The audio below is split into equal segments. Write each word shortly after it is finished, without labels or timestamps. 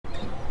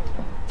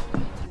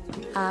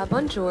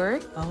Bonjour.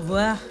 Au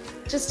revoir.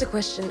 Just a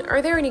question.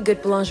 Are there any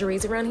good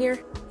boulangeries around here?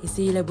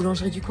 Essayez la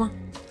boulangerie du coin.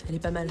 Elle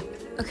est pas mal.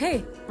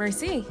 Okay,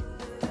 merci.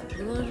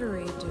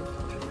 Boulangerie du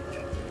coin.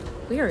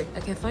 Weird,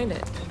 I can't find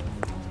it.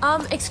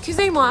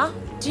 Excusez-moi.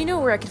 Do you know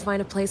where I could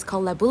find a place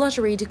called La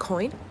Boulangerie du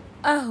Coin?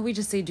 Oh, we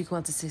just say du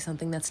coin to say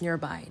something that's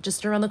nearby,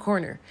 just around the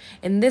corner.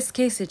 In this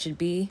case, it should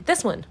be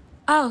this one.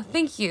 Oh,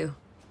 thank you.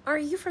 Are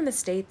you from the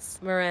States?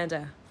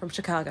 Miranda, from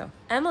Chicago.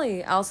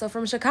 Emily, also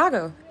from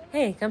Chicago.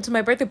 Hey, come to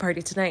my birthday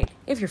party tonight,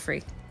 if you're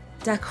free.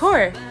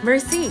 D'accord,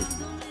 merci.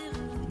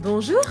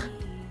 Bonjour.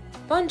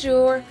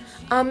 Bonjour.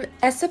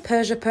 Est-ce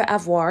que je peux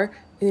avoir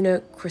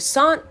une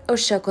croissant au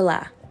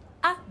chocolat?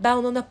 Ah, bah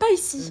on n'en a pas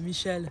ici.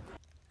 Michel,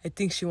 I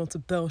think she wants a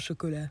pain au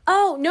chocolat.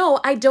 Oh, no,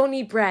 I don't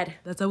need bread.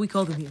 That's how we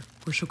call them here.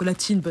 We're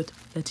chocolatine, but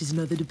that is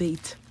another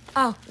debate.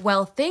 Oh,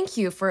 well, thank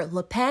you for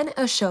le pain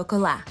au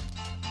chocolat.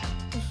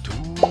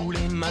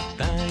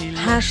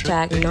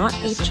 Hashtag not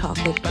a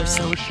chocolate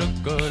person.